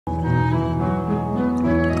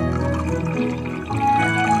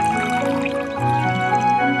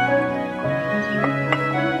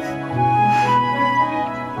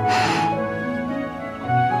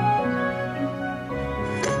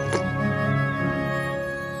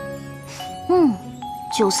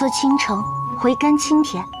酒色倾城，回甘清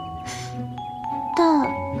甜，但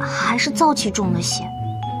还是燥气重了些。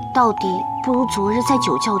到底不如昨日在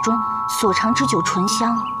酒窖中所尝之酒醇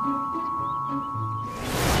香啊。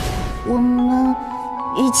我们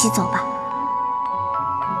一起走吧。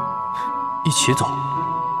一起走。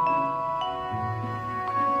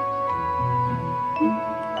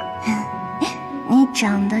你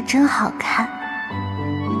长得真好看。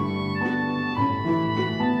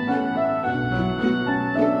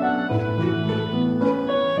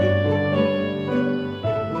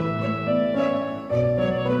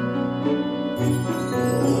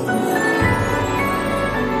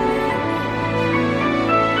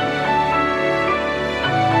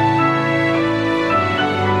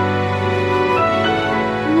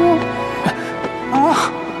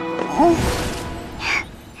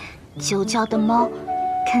酒窖的猫，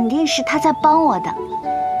肯定是他在帮我的。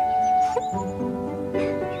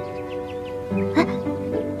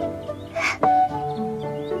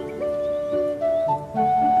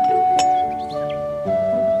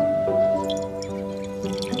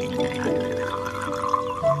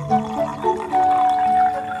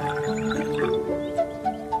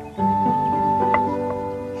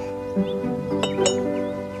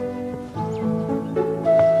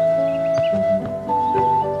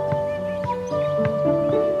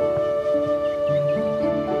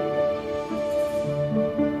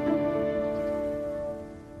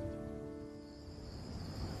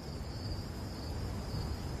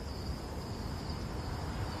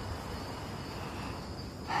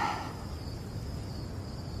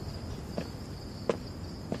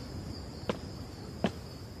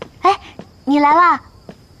你来啦！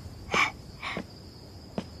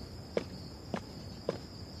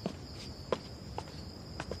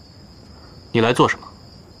你来做什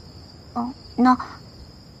么？那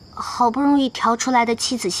好不容易调出来的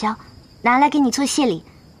妻子香，拿来给你做谢礼。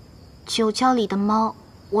酒窖里的猫，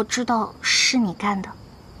我知道是你干的。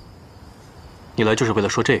你来就是为了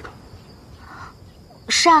说这个？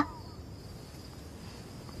是啊。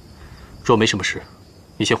若没什么事，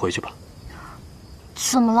你先回去吧。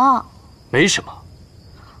怎么了？没什么。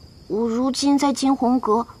我如今在金红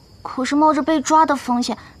阁，可是冒着被抓的风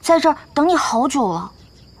险，在这儿等你好久了。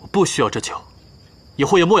我不需要这酒，以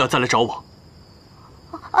后也莫要再来找我。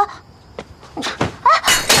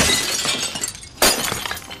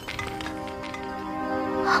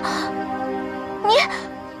你，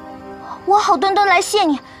我好端端来谢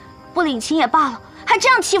你，不领情也罢了，还这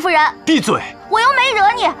样欺负人！闭嘴！我又没惹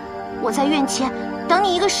你，我在院前等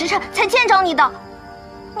你1个时辰才见着你的，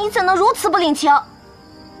你怎能如此不领情？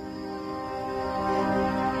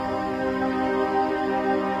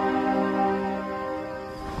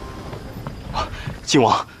靖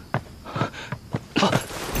王，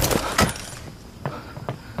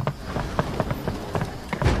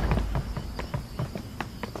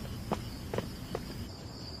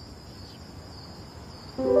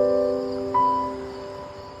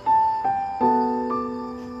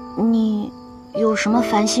你有什么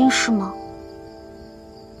烦心事吗？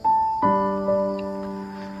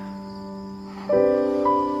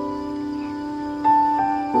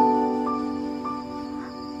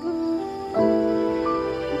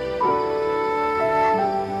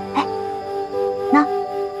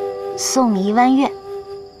送你1弯月。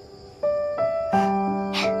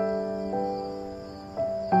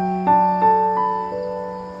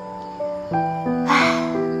唉，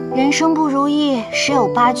人生不如意十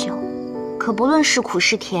有八九，可不论是苦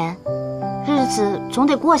是甜，日子总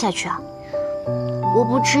得过下去啊。我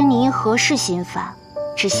不知你因何事心烦，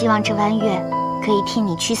只希望这弯月可以替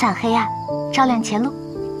你驱散黑暗，照亮前路。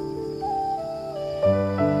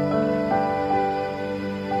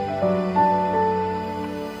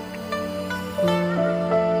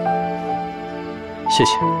谢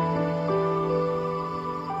谢。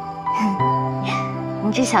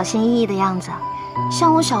你这小心翼翼的样子，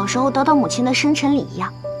像我小时候得到母亲的生辰礼一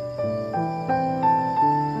样。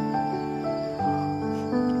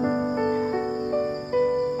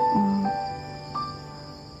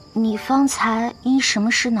你方才因什么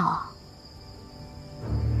事恼啊？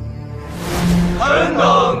臣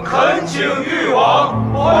等恳请誉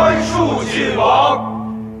王宽恕谨王。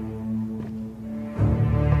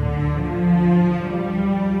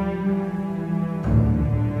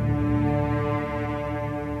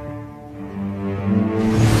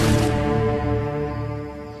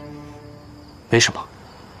没什么，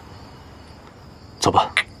走吧。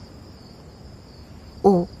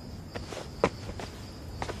哦。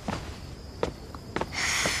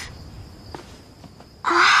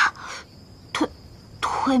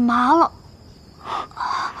腿麻了。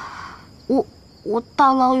我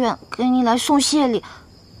大老远给你来送谢礼，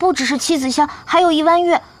不只是妻子香，还有1万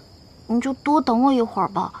月，你就多等我一会儿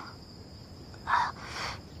吧。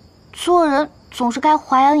做人总是该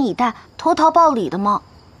怀恩以待，投桃报李的嘛。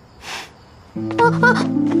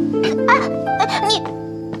你，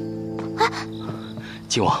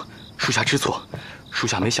靖王，属下知错，属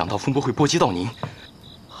下没想到风波会波及到您，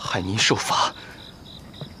害您受罚。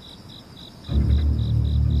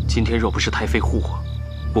今天若不是太妃护我，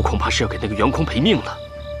我恐怕是要给那个袁空赔命了。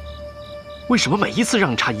为什么每一次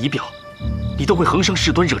让你查仪表，你都会横生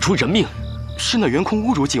事端，惹出人命？是那袁空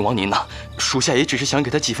侮辱靖王您呐，属下也只是想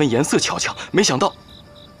给他几分颜色瞧瞧，没想到，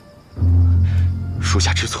属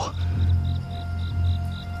下知错。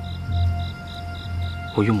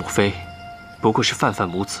我与母妃不过是泛泛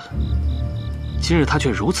母子，今日她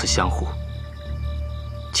却如此相护，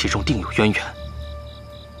其中定有渊源。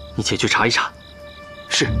你且去查一查。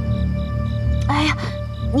是。哎呀，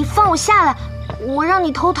你放我下来！我让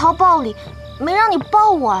你投桃报李，没让你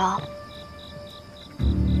报我啊！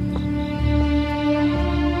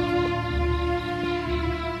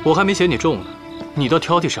我还没嫌你重呢，你倒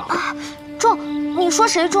挑剔上了。重？你说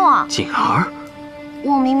谁重啊？锦儿，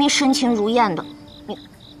我明明深情如燕的，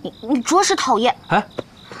你着实讨厌。哎，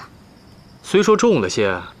虽说重了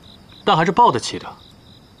些，但还是抱得起的，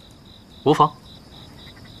无妨。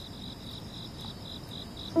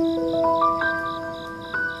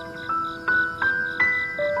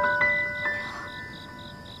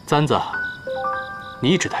簪子，你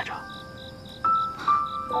一直戴着，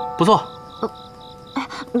不错。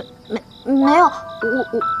没有，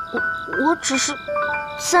我只是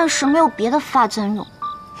暂时没有别的发簪用。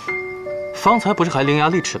方才不是还伶牙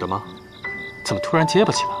俐齿的吗？怎么突然结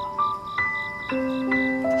巴起来了？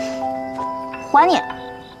还你！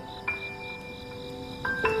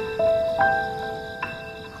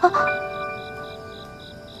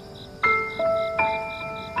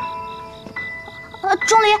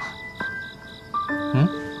钟离。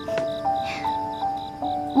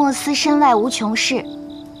莫思身外无穷事，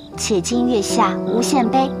且今月下无限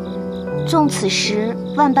悲。纵此时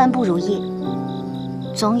万般不如意，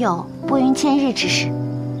总有拨云见日之时。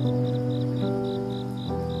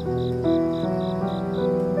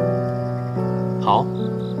好，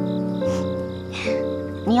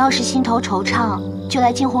你要是心头惆怅，就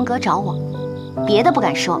来静红阁找我，别的不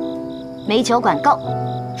敢说，美酒管够。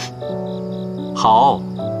好，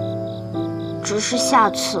只是下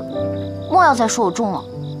次莫要再说我重了。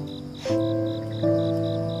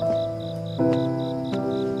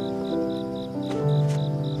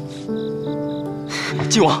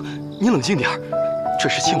靖王，你冷静点儿，这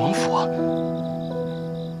是亲王府啊。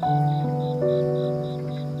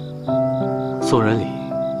送人礼，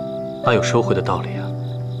哪有收回的道理啊？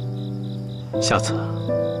下次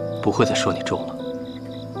不会再说你重了。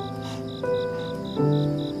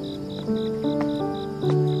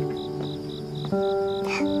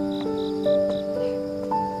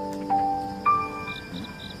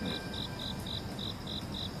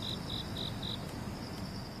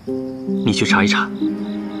你去查一查，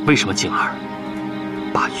为什么静儿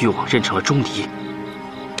把誉王认成了钟离？